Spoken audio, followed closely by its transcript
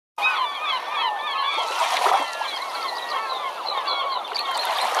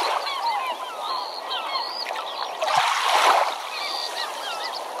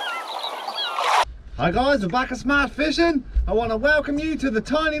Hi guys, we're back at Smart Fishing. I want to welcome you to the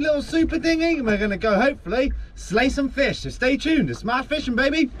tiny little super dinghy, and we're going to go hopefully slay some fish. So stay tuned to Smart Fishing,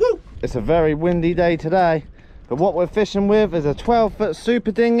 baby. Woo! It's a very windy day today, but what we're fishing with is a 12-foot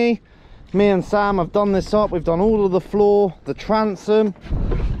super dinghy. Me and Sam have done this up. We've done all of the floor, the transom,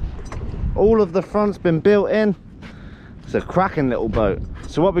 all of the front's been built in. It's a cracking little boat.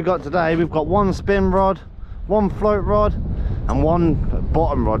 So what we've got today, we've got one spin rod, one float rod, and one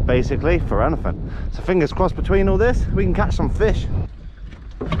bottom rod basically for anything. So fingers crossed between all this we can catch some fish.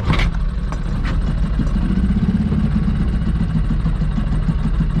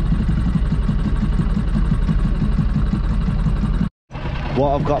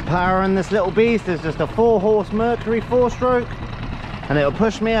 What I've got powering this little beast is just a 4-horse Mercury 4-stroke, and it'll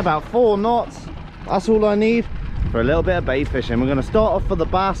push me about 4 knots. That's all I need for a little bit of bait fishing. We're going to start off for the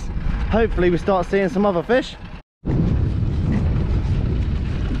bass. Hopefully we start seeing some other fish.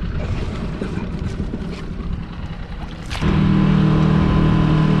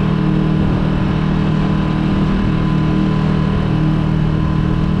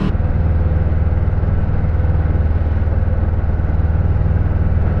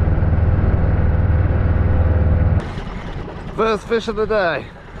 First fish of the day.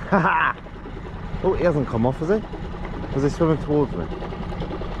 Oh, he hasn't come off, has he? Is he swimming towards me?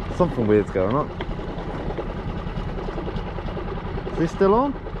 Something weird's going on. Is he still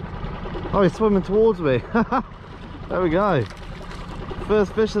on? Oh, he's swimming towards me. There we go.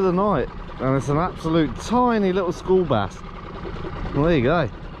 First fish of the night. And it's an absolute tiny little school bass. Well, there you go.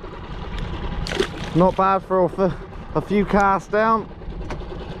 Not bad for a few casts down.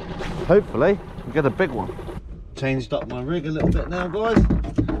 Hopefully, we'll get a big one. Changed up my rig a little bit now, guys.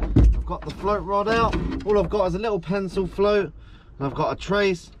 I've got the float rod out. All I've got is a little pencil float, and I've got a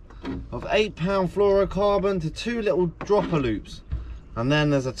trace of 8-pound fluorocarbon to 2 little dropper loops, and then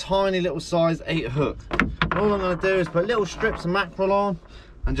there's a tiny little size 8 hook. All I'm going to do is put little strips of mackerel on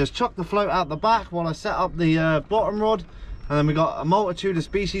and just chuck the float out the back while I set up the bottom rod, and then we got a multitude of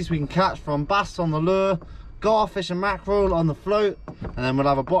species we can catch, from bass on the lure, garfish and mackerel on the float, and then we'll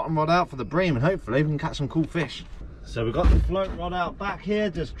have a bottom rod out for the bream, and hopefully we can catch some cool fish. So we've got the float rod out back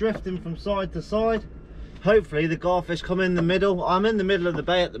here, just drifting from side to side. Hopefully the garfish come in the middle. I'm in the middle of the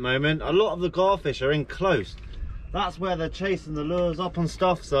bay at the moment. A lot of the garfish are in close. That's where they're chasing the lures up and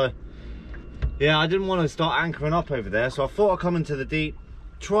stuff. So yeah, I didn't want to start anchoring up over there, so I thought I'd come into the deep,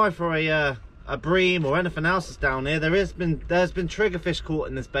 try for a bream or anything else that's down here. There's been triggerfish caught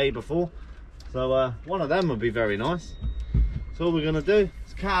in this bay before, so one of them would be very nice. So all we're going to do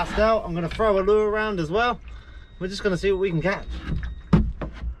is cast out. I'm going to throw a lure around as well. We're just going to see what we can catch.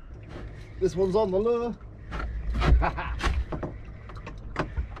 This one's on the lure.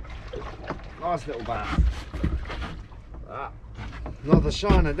 Nice little bass. Another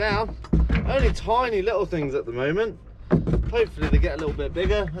shiner down. Only tiny little things at the moment. Hopefully they get a little bit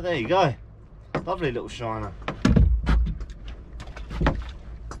bigger. But there you go. Lovely little shiner.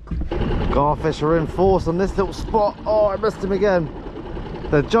 Garfish are in force on this little spot. Oh, I missed him again.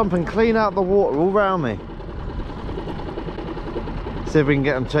 They're jumping clean out the water all around me. See if we can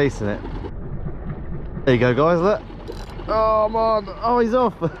get them chasing it. There you go, guys, look. Oh man, oh, he's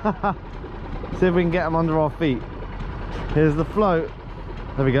off. See if we can get him under our feet. Here's the float.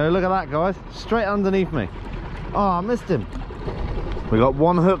 There we go, look at that, guys. Straight underneath me. Oh, I missed him. We got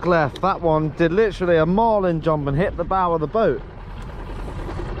one hook left. That one did literally a marlin jump and hit the bow of the boat.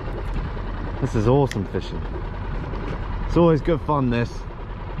 This is awesome fishing. It's always good fun, this.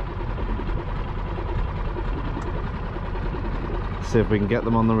 See if we can get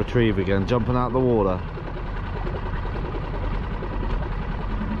them on the retrieve again, jumping out the water.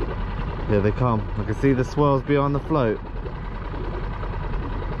 Here they come. I can see the swirls behind the float.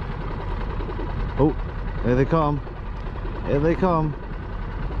 Oh, here they come. Here they come.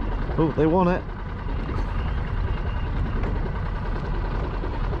 Oh, they want it.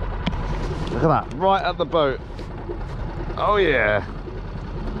 Look at that, right at the boat. Oh yeah.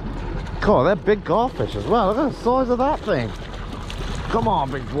 God, they're big garfish as well. Look at the size of that thing. Come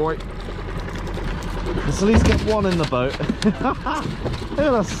on, big boy. Let's at least get one in the boat. Look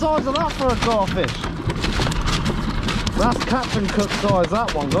at the size of that for a garfish. That's catch and cook size,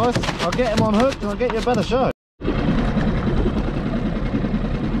 that one, guys. I'll get him on hook and I'll get you a better show.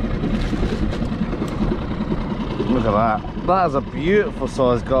 Look at that. That is a beautiful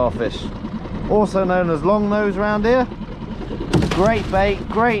sized garfish. Also known as long nose around here. Great bait,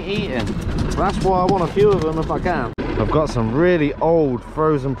 great eating. That's why I want a few of them if I can. I've got some really old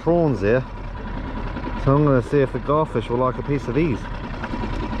frozen prawns here, so I'm going to see if the garfish will like a piece of these.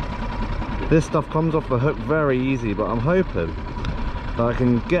 This stuff comes off the hook very easy, but I'm hoping but I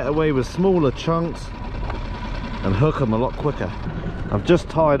can get away with smaller chunks and hook them a lot quicker. I've just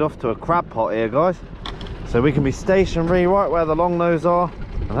tied off to a crab pot here, guys, so we can be stationary right where the long nose are,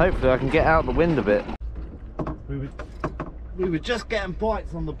 and hopefully I can get out the wind a bit. We were just getting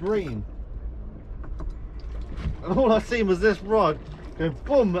bites on the bream, and all I seen was this rod go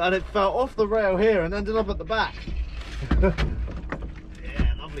boom, and it fell off the rail here and ended up at the back. Yeah,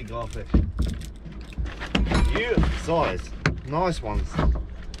 lovely garfish. Beautiful size, nice ones.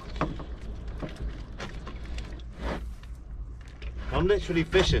 I'm literally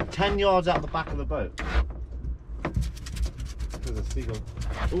fishing 10 yards out the back of the boat. There's a seagull.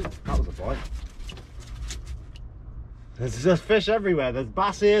 Oh, that was a bite. There's just fish everywhere. There's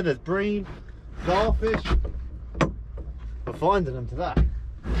bass here, there's bream, garfish. We're finding them today.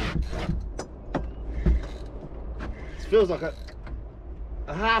 This feels like a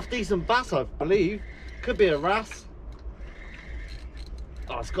half decent bass, I believe. Could be a wrasse.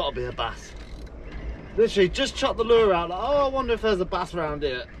 Oh, it's got to be a bass. Literally just chucked the lure out, like, oh, I wonder if there's a bass around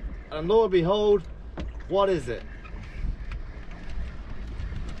here. And lo and behold, what is it?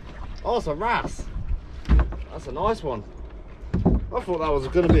 Oh, it's a wrasse. That's a nice one. I thought that was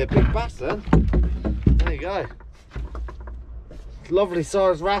going to be a big bass then. There you go. Lovely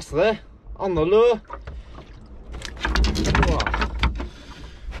sized wrasse there on the lure. Wow.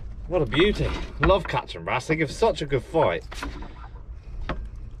 What a beauty. Love catching wrasse. They give such a good fight.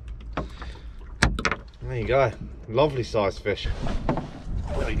 There you go. Lovely sized fish.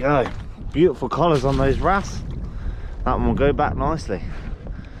 There we go. Beautiful collars on those wrasse. That one will go back nicely.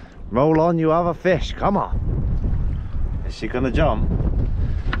 Roll on, you other fish. Come on. Is she gonna jump?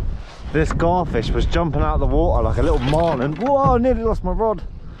 This garfish was jumping out of the water like a little marlin. Whoa, I nearly lost my rod.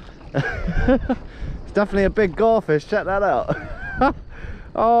 It's definitely a big garfish. Check that out.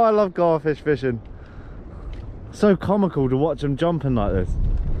 Oh, I love garfish fishing. So comical to watch them jumping like this.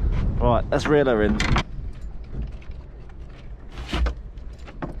 Right, let's reel her in.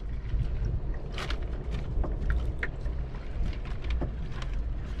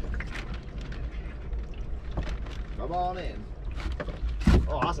 Come on in.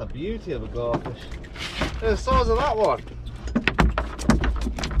 Oh, that's a beauty of a garfish. Look at the size of that one.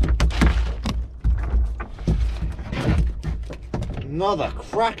 Another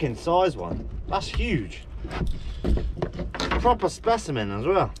cracking size one. That's huge. Proper specimen as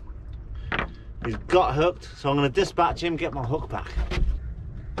well. He's got hooked, so I'm going to dispatch him, get my hook back.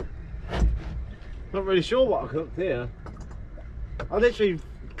 Not really sure what I hooked here. I literally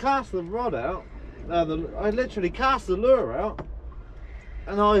cast the rod out. I literally cast the lure out,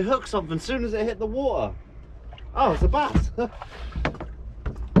 and I hooked something as soon as it hit the water. Oh, it's a bass.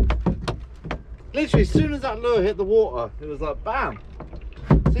 Literally, as soon as that lure hit the water, it was like bam.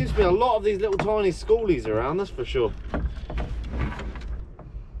 Seems to be a lot of these little tiny schoolies around, that's for sure.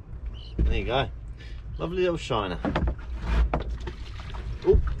 There you go. Lovely little shiner.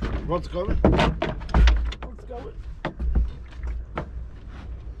 Oh, rod's going. Rod's going.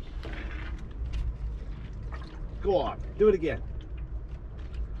 Go on, do it again.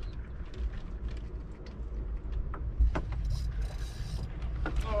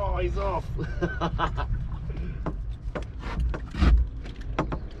 Oh, he's off.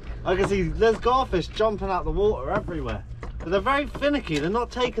 I can see there's garfish jumping out the water everywhere. But they're very finicky, they're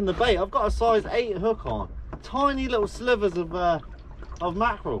not taking the bait. I've got a size 8 hook on. Tiny little slivers of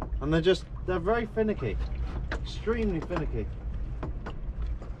mackerel. And they're very finicky. Extremely finicky.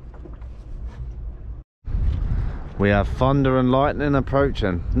 We have thunder and lightning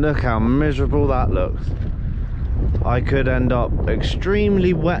approaching. Look how miserable that looks. I could end up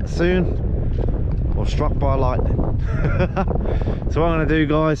extremely wet soon or struck by lightning. So what I'm going to do,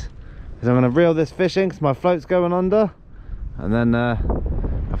 guys, is I'm going to reel this fish in because my float's going under, and then I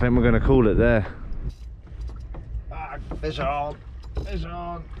think we're going to call it there. Ah, fish on, fish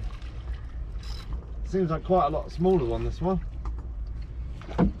on. Seems like quite a lot smaller one, this one.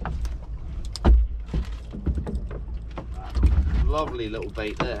 Lovely little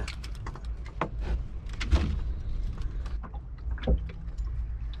bait there.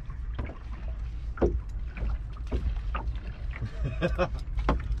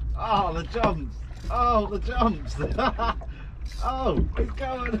 Oh, the jumps! Oh, the jumps! Oh, he's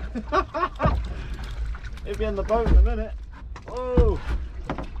going! He'll be in the boat in a minute. Oh,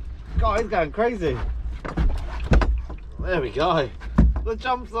 God, he's going crazy. There we go. The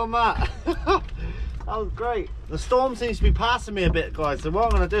jumps on that. That was great. The storm seems to be passing me a bit, guys, so what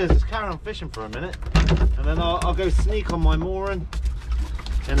I'm going to do is just carry on fishing for a minute, and then I'll go sneak on my mooring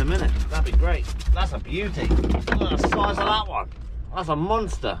in a minute. That'd be great. That's a beauty. Look at the size of that one. That's a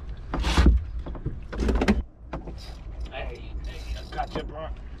monster. Hey, there you go. got you, bro.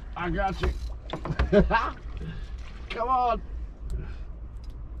 I got you. Come on.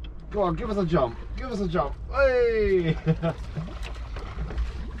 Go on, give us a jump. Give us a jump. Hey!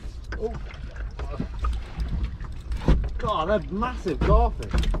 Oh. God, they're massive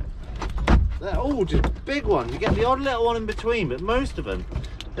garfish. They're all just big ones. You get the odd little one in between, but most of them,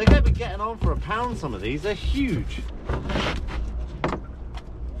 they're going to be getting on for £1, some of these. They're huge.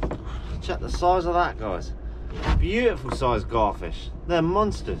 Check the size of that, guys. Beautiful sized garfish. They're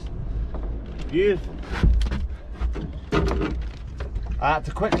monsters. Beautiful. I had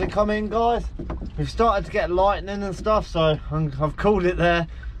to quickly come in, guys. We've started to get lightning and stuff, so I've called it there.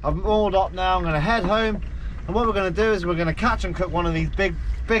 I've moored up now. I'm going to head home, and what we're going to do is we're going to catch and cook one of these big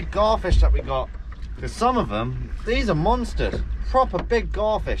garfish that we got. Because some of them, these are monsters, proper big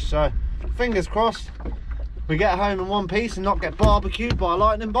garfish. So fingers crossed we get home in one piece and not get barbecued by a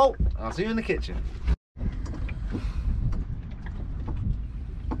lightning bolt. I'll see you in the kitchen.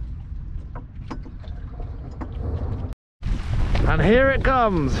 And here it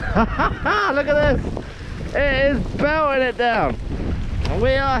comes. Look at this. It is belting it down. And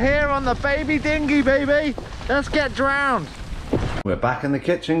we are here on the baby dinghy, baby. Let's get drowned. We're back in the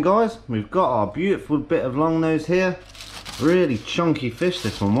kitchen, guys. We've got our beautiful bit of long nose here. Really chunky fish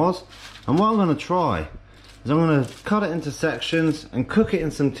this one was. And what I'm going to try is I'm going to cut it into sections and cook it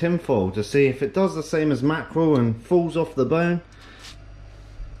in some tin foil to see if it does the same as mackerel and falls off the bone.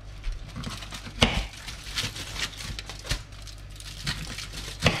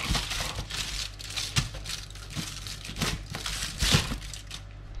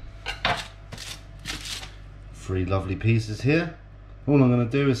 Three lovely pieces here. All I'm going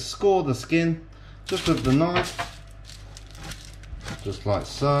to do is score the skin just with the knife, just like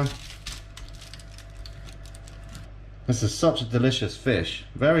so. This is such a delicious fish,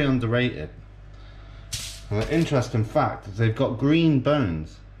 very underrated. And the interesting fact is they've got green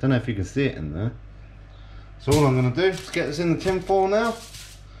bones. Don't know if you can see it in there. So all I'm going to do is get this in the tin foil now.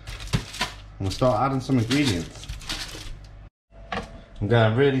 I'm going to start adding some ingredients. I'm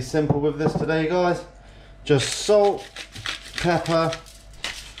going really simple with this today, guys. Just salt, pepper,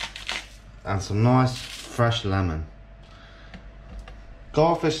 and some nice fresh lemon.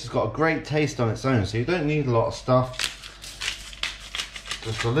 Garfish has got a great taste on its own, so you don't need a lot of stuff.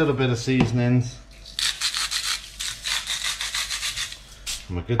 Just a little bit of seasonings,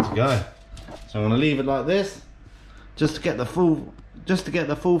 and we're good to go. So I'm going to leave it like this, just to get the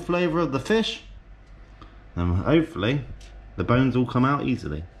full flavour of the fish, and hopefully the bones all come out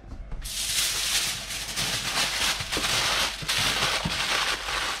easily.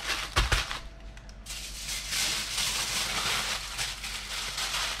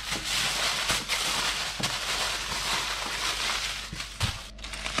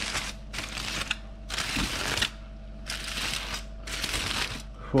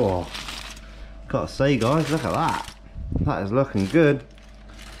 Whoa, gotta say, guys, look at that. That is looking good.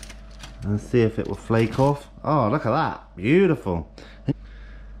 Let's see if it will flake off. Oh, look at that, beautiful.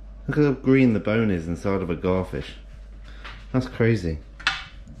 Look how green the bone is inside of a garfish. That's crazy.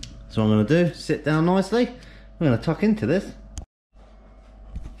 So what I'm gonna do, sit down nicely. I'm gonna tuck into this.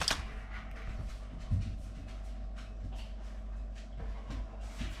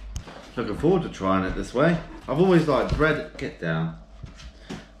 Looking forward to trying it this way. I've always like get down.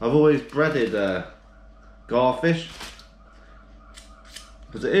 I've always breaded garfish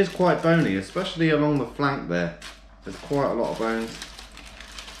because it is quite bony, especially along the flank there. There's quite a lot of bones.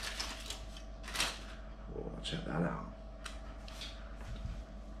 Oh, check that out.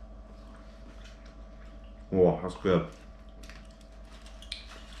 Oh, that's good.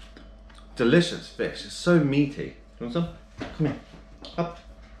 Delicious fish. It's so meaty. You want some? Come here. Up.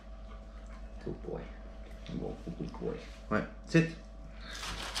 Good boy. Good boy. Right, sit.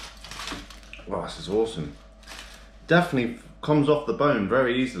 Wow, this is awesome. Definitely comes off the bone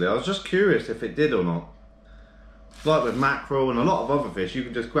very easily. I was just curious if it did or not. Like with mackerel and a lot of other fish, you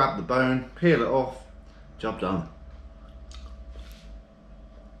can just grab the bone, peel it off, job done.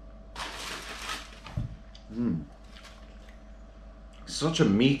 Such a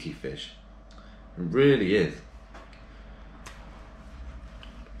meaty fish. It really is.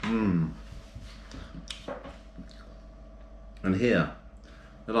 And here,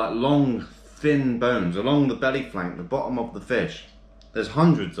 they're like long, thin bones along the belly flank, the bottom of the fish. There's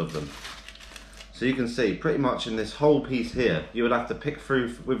hundreds of them. So you can see pretty much in this whole piece here, you would have to pick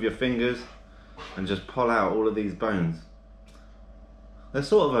through with your fingers and just pull out all of these bones. They're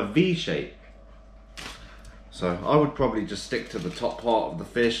sort of a V shape. So I would probably just stick to the top part of the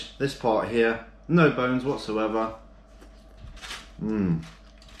fish. This part here, no bones whatsoever.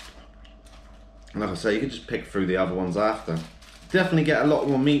 Like I say, you can just pick through the other ones after. Definitely get a lot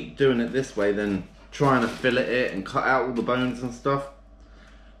more meat doing it this way than trying to fillet it and cut out all the bones and stuff.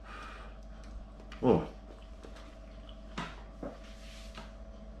 Oh.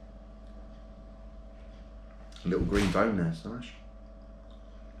 A little green bone there, Slash.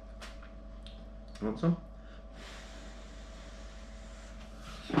 Want some?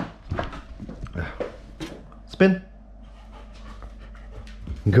 Spin.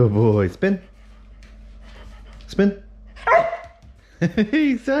 Good boy. Spin. Spin.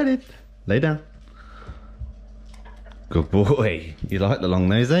 He's excited. Lay down. Good boy. You like the long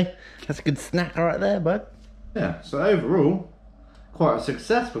nose, eh? That's a good snack right there, bud. Yeah, so overall, quite a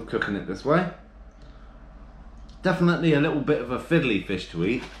success with cooking it this way. Definitely a little bit of a fiddly fish to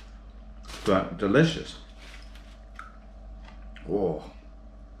eat, but delicious. Oh.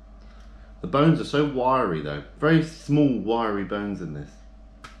 The bones are so wiry though. Very small wiry bones in this.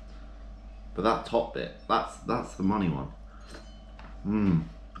 But that top bit, that's the money one. Mmm.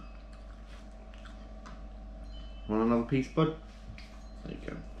 Want another piece, bud? There you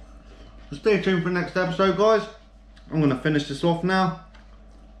go. So stay tuned for the next episode, guys. I'm going to finish this off now.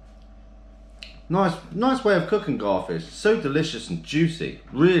 Nice way of cooking garfish. So delicious and juicy.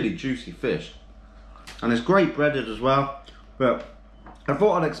 Really juicy fish. And it's great breaded as well. But I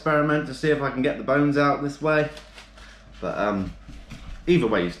thought I'd experiment to see if I can get the bones out this way. But either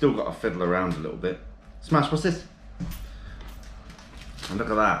way, you've still got to fiddle around a little bit. Smash, what's this? And look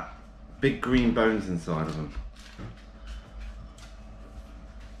at that. Big green bones inside of them.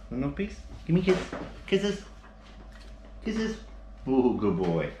 Another piece? Give me kisses. Kisses. Kisses. Oh, good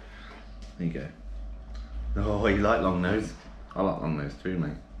boy. There you go. Oh, you like long nose? I like long nose too,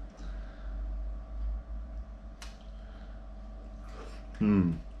 mate.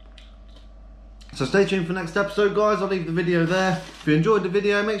 So stay tuned for the next episode, guys. I'll leave the video there. If you enjoyed the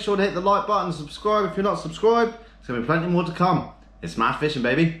video, make sure to hit the like button and subscribe if you're not subscribed. There's going to be plenty more to come. It's Smash Fishing,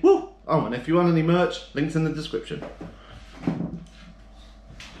 baby. Woo! Oh, and if you want any merch, links in the description.